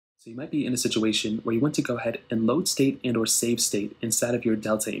So you might be in a situation where you want to go ahead and load state and or save state inside of your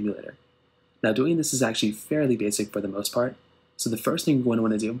Delta emulator. Now doing this is actually fairly basic for the most part. So the first thing you're going to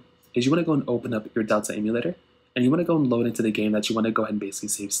want to do is you want to go and open up your Delta emulator and you want to go and load into the game that you want to go ahead and basically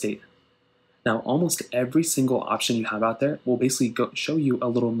save state. Now almost every single option you have out there will basically show you a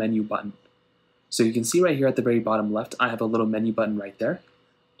little menu button. So you can see right here at the very bottom left, I have a little menu button right there.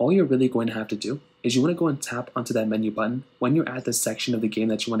 All you're really going to have to do is you want to go and tap onto that menu button when you're at the section of the game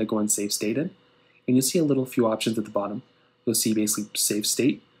that you want to go and save state in. And you'll see a little few options at the bottom. You'll see basically save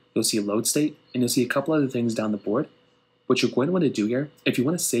state, you'll see load state, and you'll see a couple other things down the board. What you're going to want to do here, if you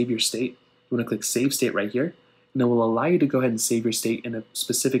want to save your state, you want to click save state right here, and it will allow you to go ahead and save your state in a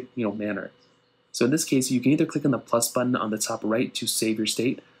specific manner. So in this case, you can either click on the plus button on the top right to save your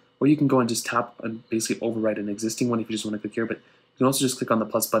state, or you can go and just tap and basically overwrite an existing one if you just want to click here, but you can also just click on the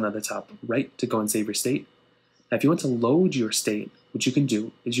plus button at the top right to go and save your state. Now if you want to load your state, what you can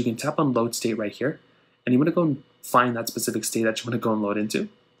do is you can tap on load state right here, and you want to go and find that specific state that you want to go and load into.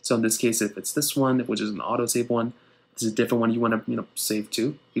 So in this case, if it's this one, which is an autosave one, this is a different one you want to save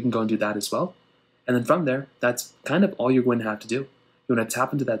to, you can go and do that as well. And then from there, that's kind of all you're going to have to do. You want to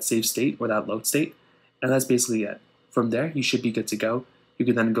tap into that save state or that load state, and that's basically it. From there, you should be good to go. You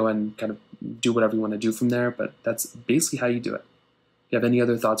can then go ahead and kind of do whatever you want to do from there, but that's basically how you do it. If you have any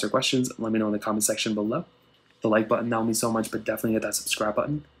other thoughts or questions, let me know in the comment section below. The like button, that will mean so much, but definitely hit that subscribe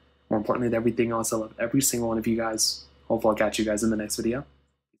button. More importantly than everything else, I love every single one of you guys. Hopefully I'll catch you guys in the next video.